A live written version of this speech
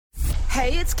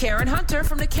Hey, it's Karen Hunter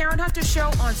from The Karen Hunter Show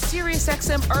on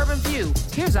SiriusXM Urban View.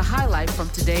 Here's a highlight from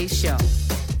today's show.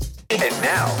 And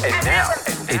now,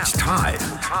 it's time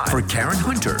for Karen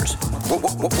Hunter's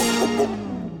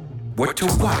What to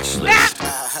Watch list.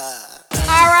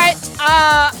 All right,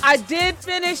 I did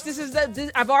finish.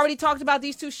 I've already talked about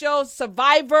these two shows.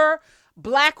 Survivor,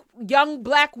 young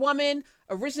black woman,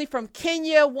 originally from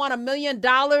Kenya, won $1 million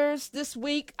this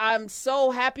week. I'm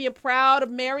so happy and proud of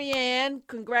Marianne.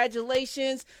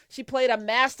 Congratulations. She played a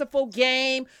masterful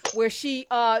game where she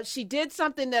did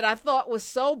something that I thought was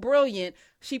so brilliant.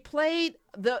 She played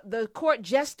the court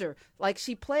jester. Like,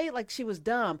 she played like she was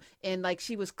dumb and like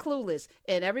she was clueless.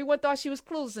 And everyone thought she was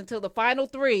clueless until the final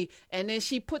three. And then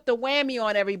she put the whammy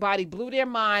on everybody, blew their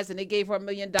minds, and they gave her $1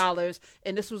 million.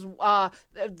 And this was,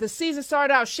 the season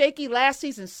started out shaky. Last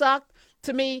season sucked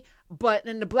to me,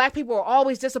 and the black people were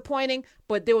always disappointing.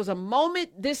 But there was a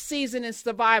moment this season in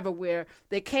Survivor where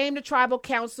they came to tribal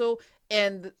council,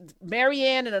 and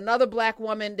Marianne and another black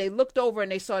woman, they looked over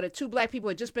and they saw that two black people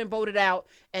had just been voted out,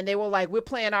 and they were like, we're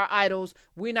playing our idols.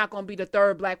 We're not going to be the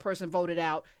third black person voted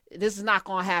out. This is not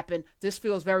going to happen. This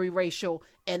feels very racial.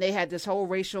 And they had this whole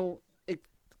racial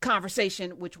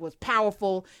conversation, which was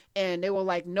powerful. And they were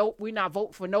like, nope, we're not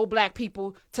voting for no black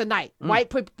people tonight. White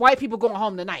people going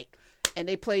home tonight. And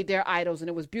they played their idols, and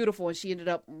it was beautiful, and she ended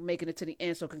up making it to the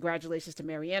end. So congratulations to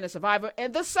Marianne, Survivor.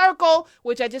 And The Circle,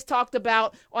 which I just talked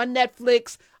about on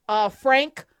Netflix.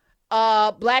 Frank,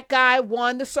 black guy,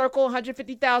 won The Circle,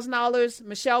 $150,000.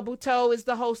 Michelle Buteau is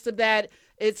the host of that.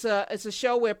 It's a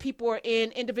show where people are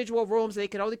in individual rooms. They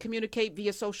can only communicate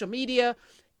via social media,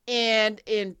 and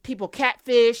people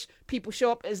catfish. People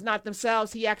show up as not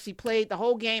themselves. He actually played the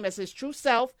whole game as his true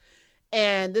self,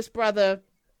 and this brother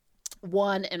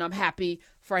won, and I'm happy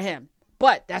for him.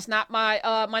 But that's not my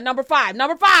my number five.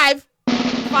 Number five,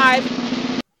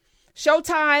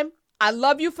 Showtime. I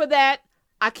love you for that.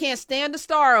 I can't stand the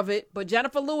star of it, but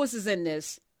Jennifer Lewis is in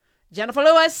this. Jennifer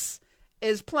Lewis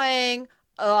is playing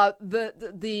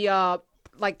the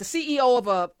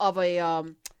CEO of a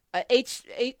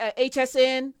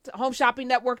HSN, Home Shopping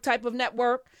Network type of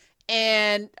network.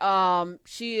 And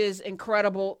she is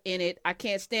incredible in it. I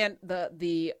can't stand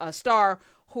the star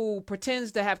who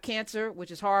pretends to have cancer, which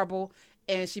is horrible,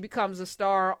 and she becomes a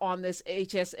star on this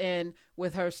HSN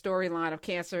with her storyline of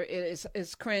cancer. It's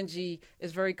cringy.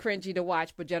 It's very cringy to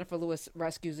watch, but Jennifer Lewis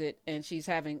rescues it, and she's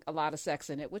having a lot of sex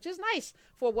in it, which is nice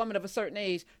for a woman of a certain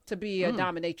age to be a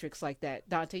dominatrix like that.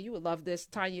 Dante, you would love this.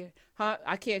 Tanya, huh?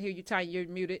 I can't hear you, Tanya. You're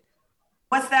muted.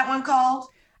 What's that one called?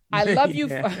 I love you.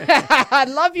 I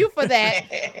love you for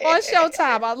that on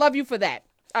Showtime. I love you for that.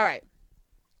 All right.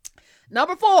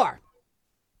 Number 4.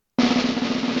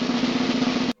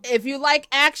 If you like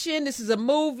action, this is a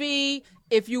movie.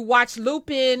 If you watch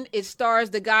Lupin, it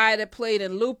stars the guy that played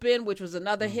in Lupin, which was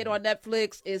another hit on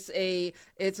Netflix. It's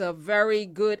a very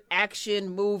good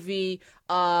action movie,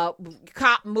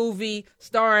 cop movie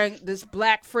starring this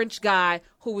black French guy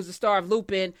who was the star of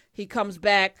Lupin. He comes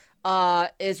back.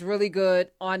 It's really good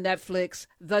on Netflix.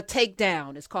 The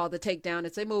Takedown. It's called The Takedown.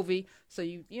 It's a movie, so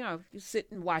you sit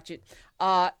and watch it.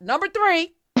 Number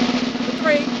three.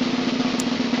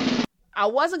 I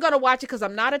wasn't going to watch it because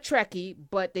I'm not a Trekkie,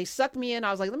 but they sucked me in.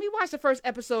 I was like, let me watch the first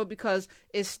episode because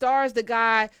it stars the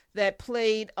guy that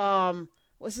played,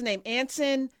 what's his name?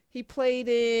 Anson. He played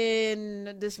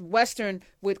in this Western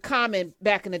with Common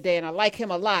back in the day, and I like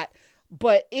him a lot.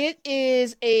 But it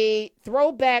is a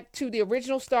throwback to the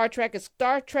original Star Trek. It's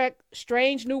Star Trek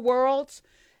Strange New Worlds.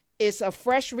 It's a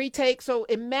fresh retake. So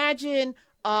imagine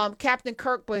Captain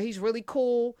Kirk, but he's really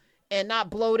cool and not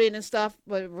bloated and stuff,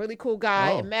 but a really cool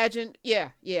guy. Oh. Imagine,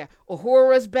 yeah.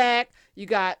 Uhura's back. You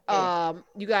got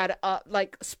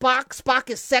like Spock. Spock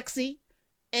is sexy,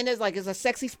 and it's a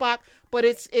sexy Spock. But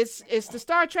it's the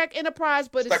Star Trek Enterprise,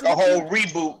 but it's like a whole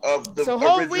reboot of the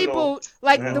whole original. Reboot.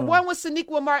 Like the one with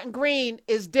Sonequa Martin Green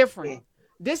is different.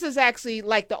 This is actually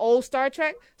like the old Star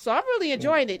Trek, so I'm really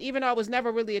enjoying it, even though I was never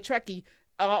really a Trekkie.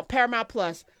 Paramount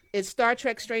Plus. It's Star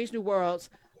Trek Strange New Worlds,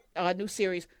 new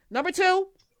series. Number two.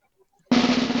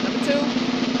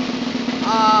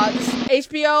 This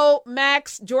HBO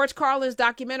Max, George Carlin's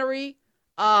documentary.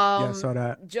 Yeah, I saw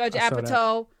that. Judge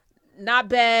Apatow, not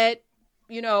bad.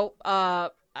 How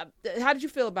did you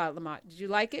feel about it, Lamont? Did you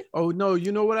like it? Oh, no.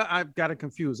 You know what? I've got it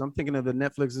confused. I'm thinking of the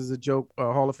Netflix is a joke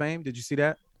Hall of Fame. Did you see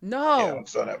that? No. Yeah, I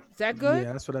saw that. Is that good?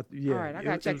 Yeah, that's what All right, I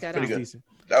got to check that out. Decent.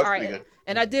 That was All right, pretty good.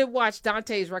 and I did watch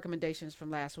Dante's recommendations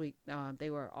from last week. They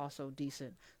were also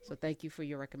decent. So thank you for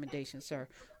your recommendations, sir.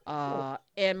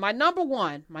 And my number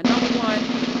one, because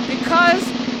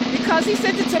he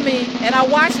sent it to me and I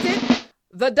watched it,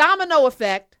 The Domino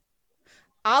Effect,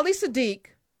 Ali Sadiq,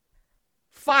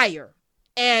 fire.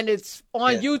 And it's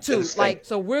on YouTube. insane. Like,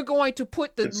 so we're going to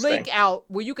put the Insane. link out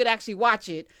where you could actually watch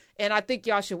it. And I think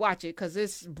y'all should watch it because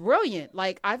it's brilliant.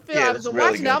 Like, I feel Yeah, I it's was really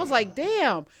watching it, I good. was like,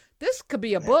 damn, this could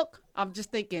be a book. I'm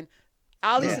just thinking,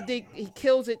 Ali Yeah. Sadiq, he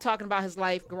kills it talking about his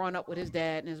life growing up with his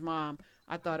dad and his mom.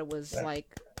 I thought it was like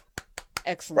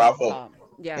excellent. Bravo.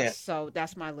 Yes, Yeah. so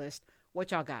that's my list.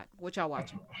 What y'all got? What y'all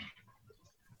watching?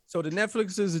 So the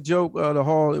Netflix is a joke. The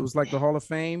Hall, it was like the Hall of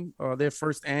Fame, their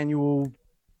first annual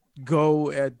go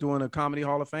at doing a comedy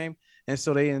Hall of Fame, and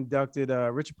so they inducted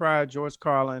Richard Pryor, George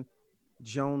Carlin,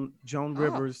 Joan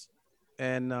Rivers,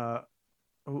 and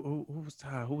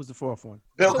who was the fourth one?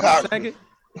 Bill Cosby. Second?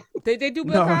 Did they do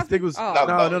Bill No, I Cosby? think it was Oh.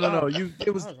 no.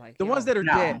 It was I was like, the yo. ones that are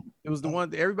No. dead. It was the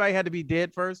one everybody had to be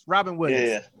dead first. Robin Williams.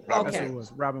 Yeah. Robin That's Okay. what it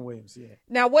was. Robin Williams. Yeah.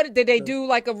 Now, what did they do?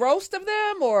 Like a roast of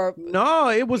them, or No,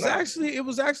 it was No.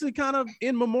 actually kind of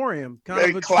in memoriam, kind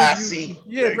Very of a classy. tribute.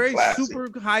 Yeah, very classy. super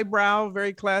highbrow,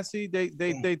 very classy.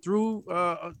 They threw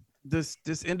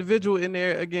this individual in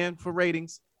there again for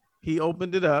ratings. He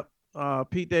opened it up,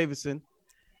 Pete Davidson,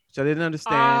 which I didn't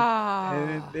understand.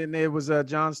 And then there was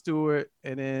Jon Stewart,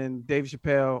 and then Dave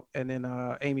Chappelle, and then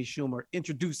Amy Schumer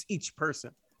introduce each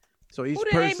person. So each who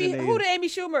did person. Who did Amy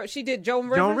Schumer? She did Joan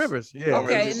Rivers. Joan Rivers. Yeah.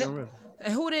 Okay, Joan Rivers.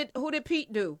 And who did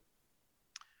Pete do?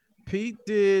 Pete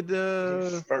did.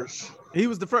 First. He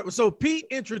was the first. So Pete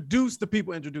introduced the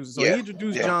people introduced. So Yeah, he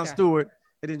introduced yeah. Jon Okay. Stewart,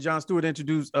 and then Jon Stewart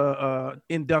introduced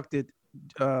inducted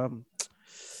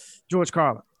George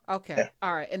Carlin. Okay, Yeah.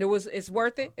 all right, and it's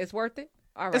worth it. It's worth it.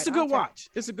 All right, It's a I'll good check- watch.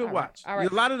 It's a good All right, watch. all right.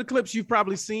 A lot of the clips you've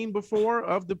probably seen before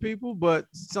of the people, but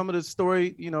some of the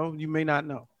story, you may not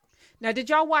know. Now, did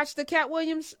y'all watch the Cat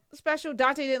Williams special?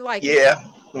 Dante didn't like it.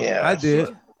 Yeah. I did.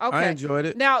 Okay. I enjoyed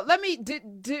it. Now, let me.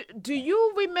 Do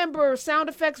you remember sound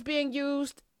effects being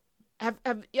used?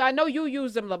 I know you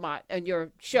use them, Lamont, in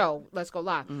your show. Let's Go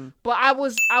Live. Mm-hmm. But I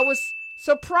was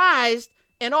surprised,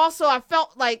 and also I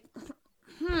felt like,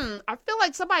 I feel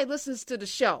like somebody listens to the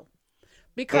show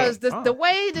because the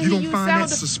way that he used sound.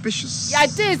 suspicious? Yeah, I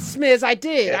did, Smiz. I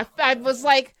did. Yeah. I was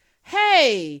like,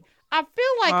 hey. I feel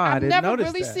like I I've didn't never notice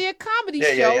really that. seen a comedy Yeah,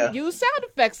 show yeah. use sound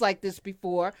effects like this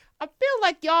before. I feel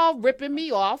like y'all ripping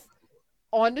me off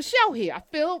on the show here. I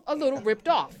feel a little ripped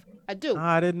off. I do.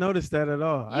 I didn't notice that at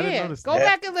all. I didn't Yeah, notice go that.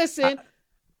 back and listen.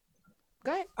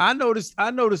 Go ahead. I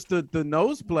noticed the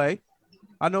nose play.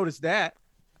 I noticed that.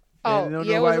 Oh, And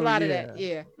yeah, it was a nobody lot of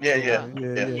yeah. that. Yeah. Yeah.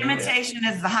 Imitation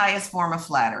is the highest form of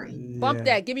flattery. Bump Yeah.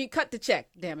 that. Give me cut the check.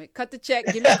 Damn it. Cut the check.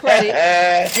 Give me the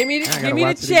credit. Give me gotta the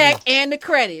watch it check again. and the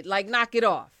credit. Like, knock it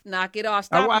off. Knock it off.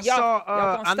 Stop. I y'all, saw.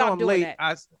 y'all gonna I know stop I'm doing late.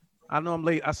 that. I know I'm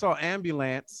late. I saw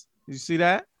Ambulance. Did you see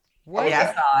that? What? Yeah, I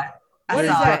saw it. I What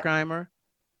is saw that? it. Bruckheimer.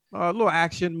 A little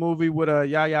action movie with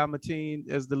Yahya Mateen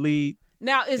as the lead.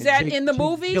 Now, is and that Jake- in the Jake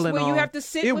movies where you Gyllenhaal. have to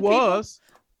sit It with was.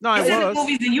 No, It's it in the was.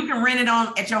 movies and you can rent it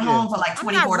on at your home for like people?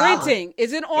 I'm $24. not renting.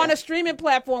 Is it on Yeah. a streaming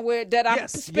platform that I'm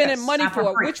Yes, spending yes. money Not for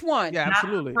for? free. Which one? Yeah, Not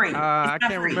absolutely. free. It's I not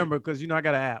can't free. remember because I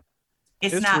got an app.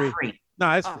 It's It's not free. free.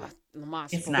 No, it's Oh, free.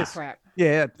 Lamont's It's full not. of crap.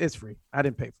 Yeah, it's free. I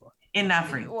didn't pay for it. It's not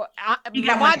free. Well, You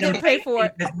got Lamont one of didn't them pay for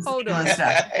it. business Hold people on. and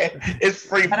stuff. It's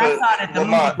free But I for saw it at the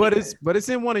Lamont. But it's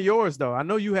in one of yours though. I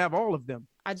know you have all of them.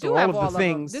 I So do all have of the all of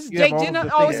things, them. This is you have Jake all of Jenner.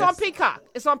 the Oh, it's things. on Peacock.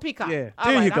 It's on Peacock. Yeah, All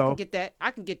there right, you I go. can get that.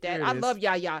 I can get that. There it I is. love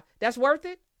Yaya. That's worth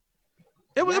it.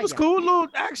 It was Yeah. cool. A little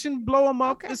action, blow them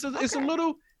up. Okay, It's a okay.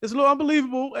 little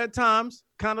unbelievable at times.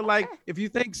 Kind of like Okay. if you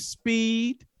think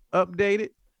Speed updated.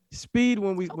 Speed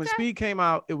when Okay. Speed came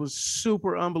out, it was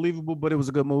super unbelievable, but it was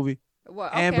a good movie. Well,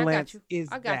 okay, Ambulance I got you. is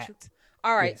I got that. you.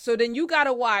 All right, Yeah. so then you got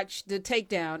to watch The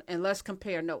Takedown and let's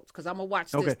compare notes because I'm gonna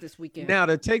watch Okay. this weekend. Now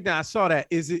the takedown, I saw that.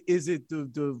 Is it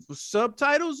the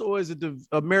subtitles or is it the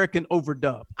American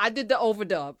overdub? I did the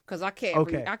overdub because I can't.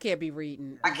 Okay. I can't be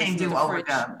reading. I can't listening do to French.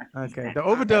 overdub. Okay, the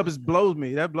overdub is blows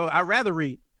me. I'd rather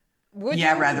read. Would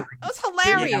Yeah, you? I'd rather read. That's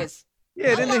hilarious.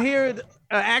 Yeah, then to hear an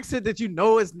accent that you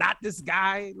know is not this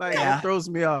guy, like Yeah. it throws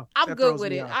me off. I'm That good throws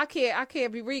with me it. off. I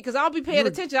can't be reading because I'll be paying You're-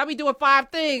 attention. I'll be doing 5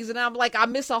 things and I'm like I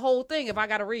miss a whole thing if I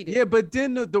got to read it. Yeah, but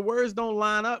then the words don't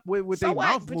line up with So their what?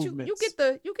 mouth But movements.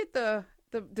 you get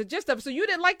the gist of it. So you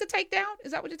didn't like The Takedown?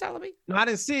 Is that what you're telling me? No, I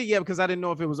didn't see it yet because I didn't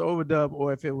know if it was overdub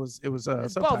or if it was It's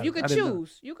subtitles. both. You could I didn't know.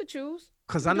 choose. You could choose.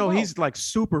 Because You I can know do he's like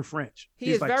super French. He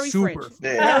He's is like very super French.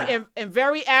 Yeah. And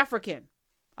very African.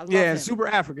 I love Yeah, him. and super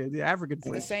African. Yeah, African at the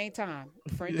French. same time.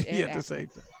 French and Yeah, at the African. same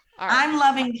time. All right. I'm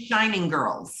loving Shining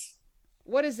Girls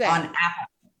What is on that? Apple.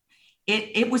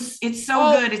 It's so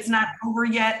Oh. good. It's not over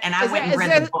yet, and I Is went that- and is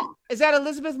read that- the book. Is that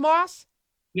Elizabeth Moss?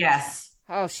 Yes,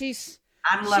 Oh, she's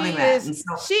I'm loving she that. is And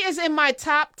so, she is in my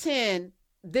top 10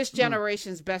 this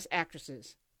generation's best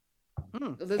actresses.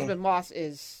 Hmm. Elizabeth Moss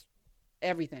is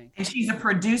everything. And she's a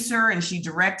producer and she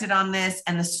directed on this.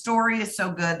 And the story is so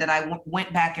good that I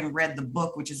went back and read the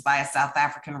book, which is by a South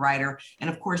African writer. And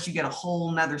of course, you get a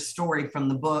whole nother story from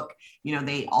the book. You know,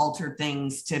 they altered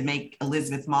things to make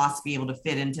Elizabeth Moss be able to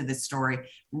fit into this story.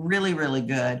 Really, really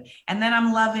good. And then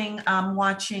I'm loving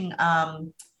watching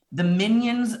The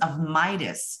Minions of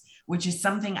Midas, which is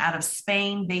something out of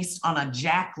Spain based on a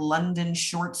Jack London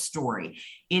short story.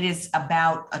 It is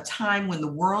about a time when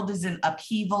the world is in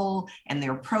upheaval and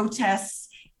there are protests,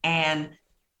 and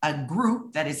a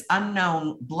group that is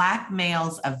unknown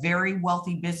blackmails a very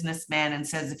wealthy businessman and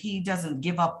says if he doesn't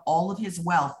give up all of his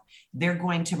wealth, they're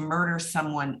going to murder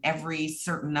someone every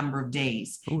certain number of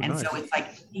days. Ooh, and nice. so it's like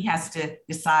he has to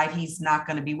decide he's not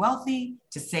going to be wealthy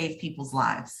to save people's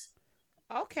lives,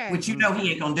 Okay. which you know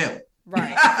he ain't going to do.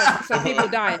 Right. So people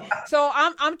dying. So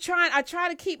I try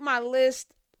to keep my list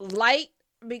light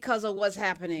because of what's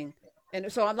happening.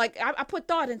 And so I'm like, I put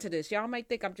thought into this. Y'all might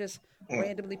think I'm just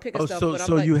randomly picking stuff. So But I'm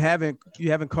so like, you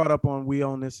haven't caught up on We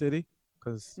Own This City?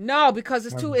 Because no, because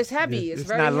it's heavy. It's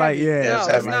very not heavy. light, yeah. No, It's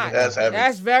it's heavy. not. That's heavy.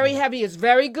 That's very heavy. It's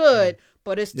very good,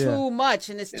 but it's Yeah. too much,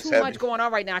 and it's It's too heavy. much going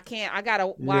on right now. I gotta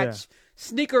watch Yeah.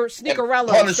 Sneakerella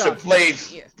Punisher stuff.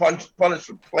 plays. Yeah.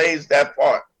 Punisher plays that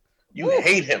part. You Woo.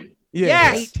 hate him. yeah,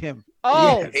 Yes. hate him.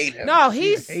 Oh Yes. Hate him. no, You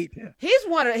he's hate him.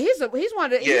 one of he's from he's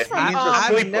a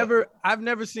sleeper. I've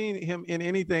never seen him in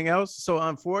anything else. So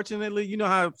unfortunately, you know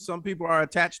how some people are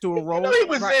attached to a You role. know he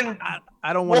was Right. in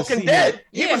I don't want to Walking see him. Dead.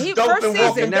 He Yeah, was he- dope first in season.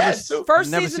 Walking Never Dead s- too.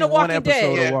 first Never season seen of one Walking episode Dead.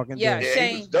 of Yeah. Walking Yeah, Dead. Yeah,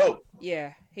 Shane. he was dope.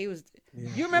 Yeah, he was. Yeah,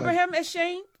 You remember like- him as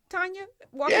Shane, Tanya?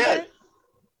 Walking Yeah. Dead?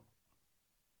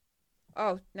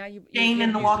 Oh, now you. Jane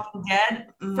in The Walking Dead?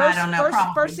 First, I don't know.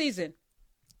 probably. first season.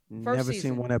 First Never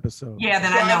season. seen one episode. Yeah,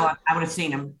 then I know I would have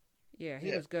seen him. Yeah, he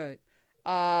Yeah. was good.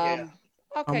 Yeah.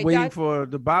 Okay, I'm waiting guys. for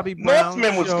the Bobby Brown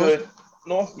Northman was show. good.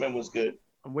 Northman was good.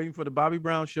 I'm waiting for the Bobby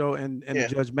Brown show and Yeah.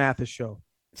 the Judge Mathis show.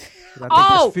 I think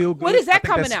Oh, that's Feel when Good. is that I think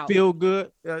coming that's out? Feel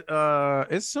Good.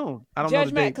 It's soon. I don't know Judge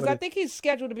the Matt, date, because but I think he's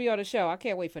scheduled to be on the show. I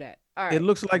can't wait for that. All right. it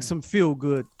looks like some Feel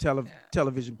Good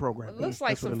television program. It looks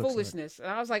like That's what some it looks foolishness. And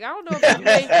I was like, I don't know if he's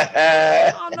made,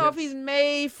 I don't know if he's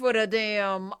made for the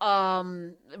damn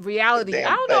reality.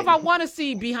 Damn I don't know if I thing. want to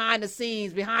see behind the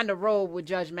scenes, behind the road with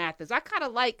Judge Mathis. I kind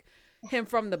of like him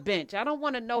from the bench. I don't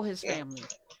want to know his family.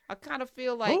 I kind of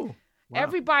feel like Oh, wow.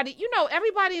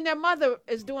 everybody and their mother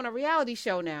is doing a reality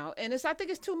show now, and I think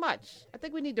it's too much. I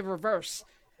think we need to reverse.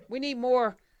 We need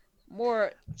more.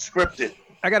 Scripted.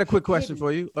 I got a quick question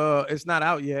for you. It's not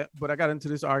out yet, but I got into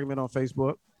this argument on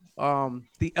Facebook.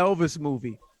 The Elvis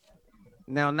movie.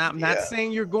 Now, not Yeah.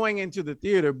 saying you're going into the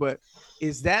theater, but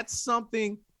is that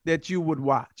something that you would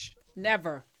watch?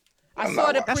 Never. I I'm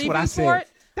saw not the watching. That's what I previews said. for it.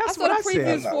 That's I saw what the I said.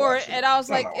 previews I'm not for it, watching. and I was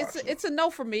I'm like, not watching. it's a no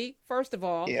for me. First of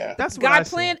all, Yeah. That's what I guy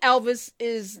said. playing Elvis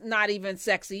is not even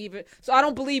sexy, even so. I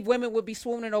don't believe women would be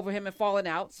swooning over him and falling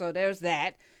out. So there's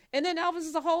that. And then Elvis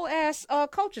is a whole ass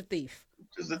culture thief.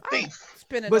 Just a thief.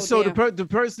 Spinning But no so damn- the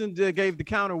person that gave the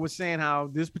counter was saying how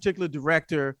this particular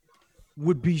director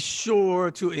would be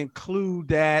sure to include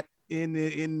that in the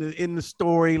That he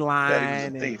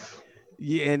storyline. was a thief.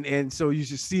 Yeah, and so you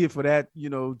should see it for that,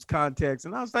 context.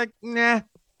 And I was like, nah,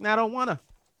 I don't wanna.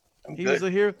 I'm He good. was a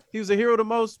hero. He was a hero the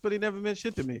most, but he never meant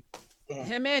shit to me.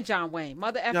 him and John Wayne,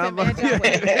 Mother F John him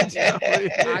and John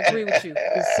Wayne. I agree with you.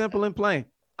 It's simple and plain.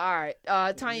 All right,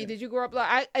 Tanya, did you grow up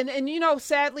like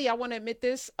sadly, I want to admit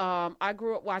this. I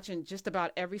grew up watching just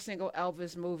about every single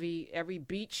Elvis movie, every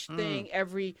beach thing,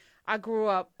 I grew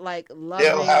up like loving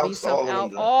Jailhouse, me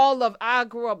some I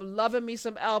grew up loving me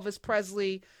some Elvis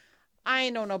Presley. I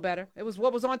ain't know no better. It was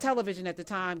what was on television at the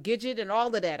time, Gidget and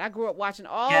all of that. I grew up watching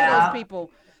all those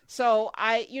people. So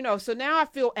so now I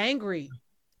feel angry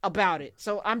about it.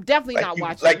 So I'm definitely not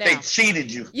watching like it they now.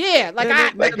 cheated you. Yeah, like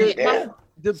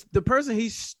The person he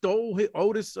stole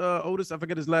Otis, I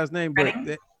forget his last name, but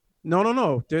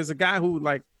no. There's a guy who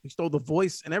he stole the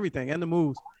voice and everything and the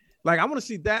moves. Like I want to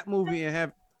see that movie and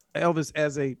have Elvis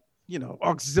as a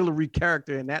auxiliary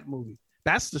character in that movie.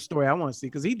 That's the story I want to see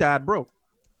because he died broke.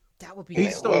 that would be He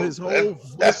good. stole his whole.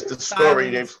 That's the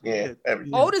story. style.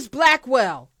 Everything. Otis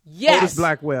Blackwell. Yes. Otis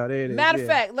Blackwell. There it is. Matter of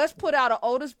yeah. fact, let's put out an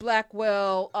Otis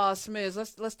Blackwell Smiz.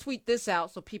 Let's tweet this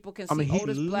out so people can see I mean, he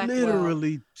Otis Blackwell.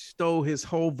 literally stole his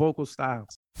whole vocal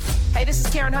styles. Hey, this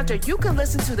is Karen Hunter. You can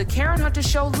listen to the Karen Hunter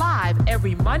Show live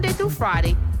every Monday through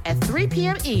Friday at 3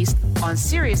 p.m. East on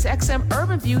SiriusXM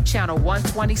Urban View Channel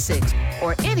 126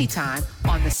 or anytime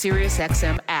on the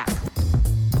SiriusXM app.